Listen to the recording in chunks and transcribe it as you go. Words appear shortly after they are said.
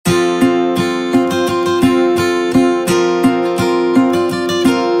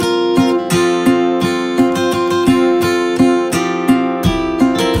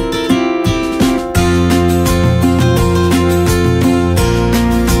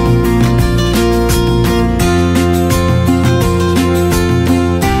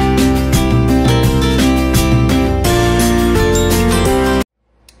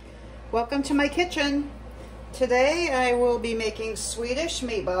kitchen. Today I will be making Swedish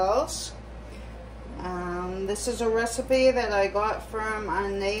meatballs. This is a recipe that I got from a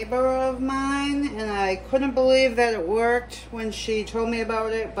neighbor of mine, and I couldn't believe that it worked when she told me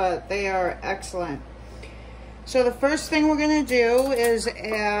about it, but they are excellent. So the first thing we're going to do is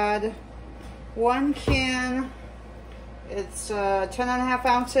add 1 can, it's 10.5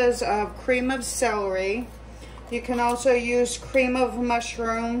 ounces of cream of celery. You can also use cream of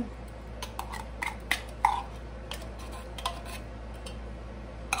mushroom.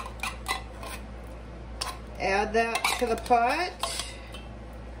 Add that to the pot.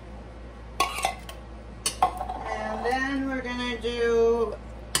 And then we're going to do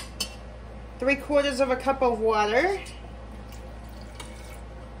 3/4 cup of water.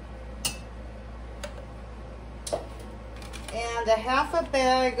 And a 1/2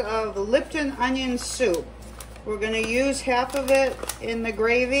 bag of Lipton Onion Soup. We're going to use half of it in the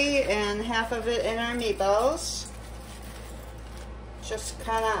gravy and half of it in our meatballs. Just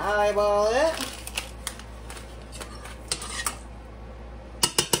kind of eyeball it.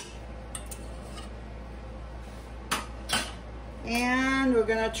 And we're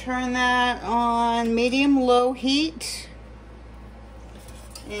going to turn that on medium-low heat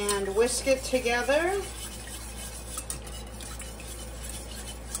and whisk it together.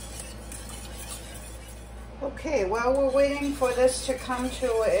 Okay, while we're waiting for this to come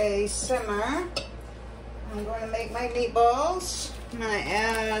to a simmer, I'm going to make my meatballs. I'm going to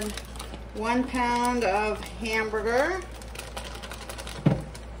add 1 pound of hamburger.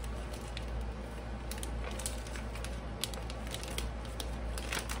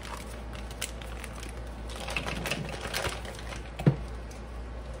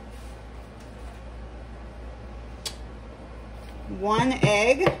 One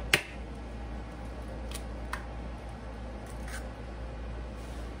egg,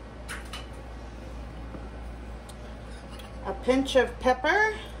 a pinch of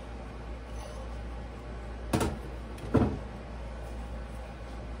pepper,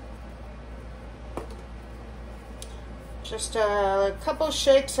 just a couple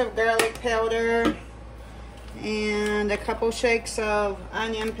shakes of garlic powder, and a couple shakes of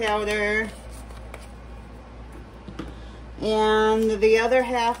onion powder, and the other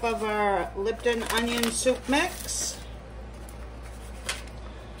half of our Lipton Onion Soup mix.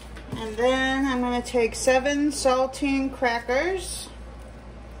 And then I'm going to take 7 saltine crackers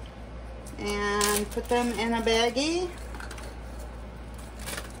and put them in a baggie.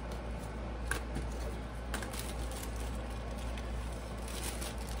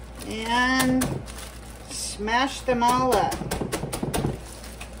 And smash them all up.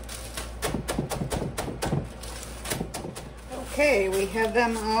 Okay, we have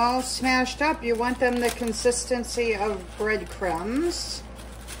them all smashed up. You want them the consistency of breadcrumbs.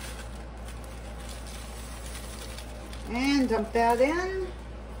 And dump that in.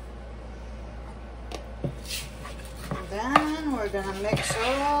 And then we're going to mix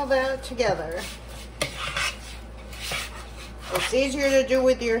all that together. It's easier to do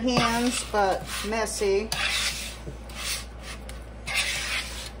with your hands, but messy.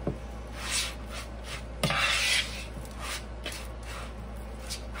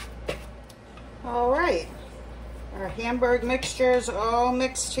 Alright, our hamburger mixture is all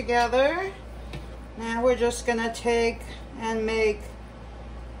mixed together. Now we're just going to take and make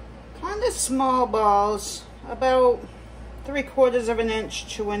kind of small balls, about 3/4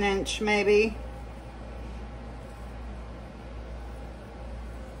 inch to 1 inch maybe.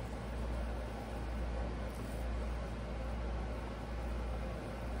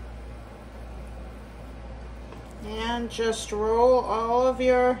 And just roll all of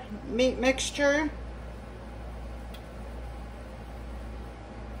your meat mixture.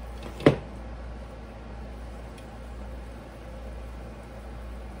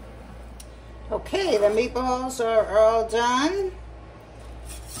 Okay, the meatballs are all done,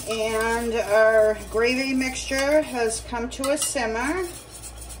 and our gravy mixture has come to a simmer.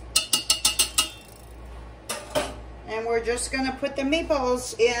 And we're just going to put the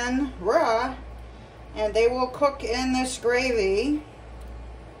meatballs in raw, and they will cook in this gravy.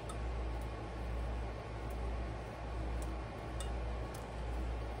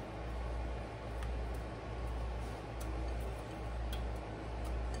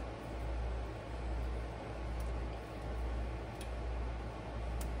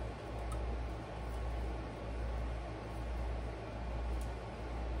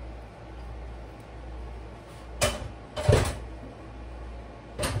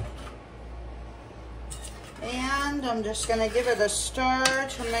 And I'm just going to give it a stir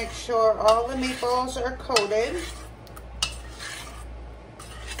to make sure all the meatballs are coated.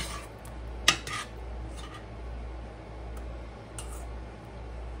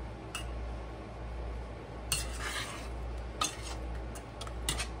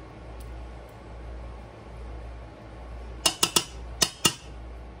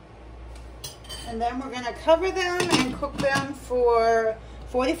 And then we're going to cover them and cook them for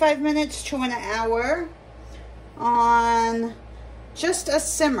 45 minutes to an hour on just a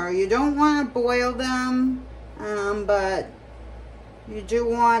simmer. You don't want to boil them, but you do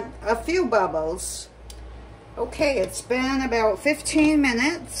want a few bubbles. Okay, it's been about 15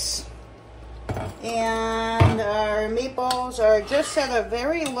 minutes. And our meatballs are just at a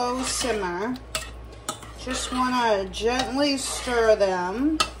very low simmer. Just want to gently stir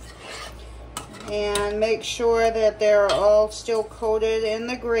them and make sure that they're all still coated in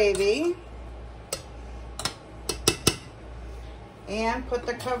the gravy. And put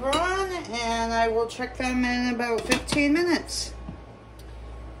the cover on, and I will check them in about 15 minutes.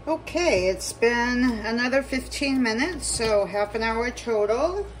 Okay, it's been another 15 minutes, so half an hour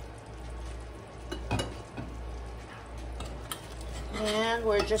total. And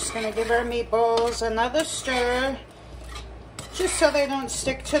we're just going to give our meatballs another stir, just so they don't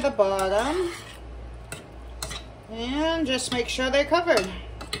stick to the bottom. And just make sure they're covered.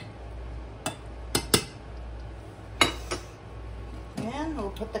 And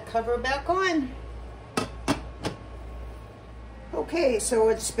we'll put the cover back on. Okay, so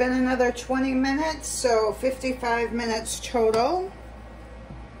it's been another 20 minutes, so 55 minutes total.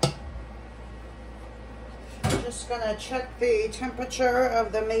 I'm just going to check the temperature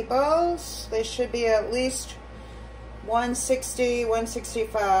of the meatballs. They should be at least 160,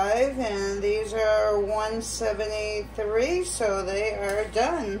 165, and these are 173, so they are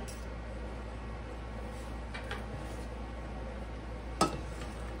done.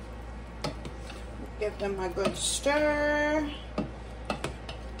 Give them a good stir,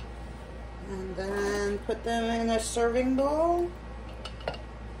 and then put them in a serving bowl.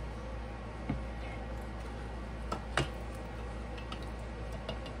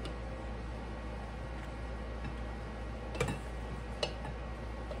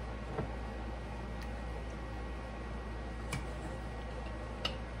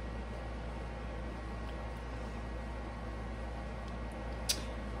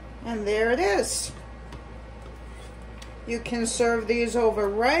 And there it is. You can serve these over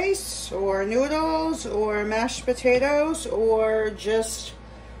rice or noodles or mashed potatoes, or just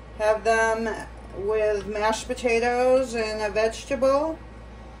have them with mashed potatoes and a vegetable.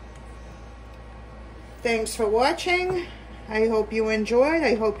 Thanks for watching. I hope you enjoyed.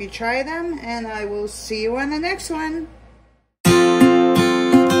 I hope you try them, and I will see you on the next one.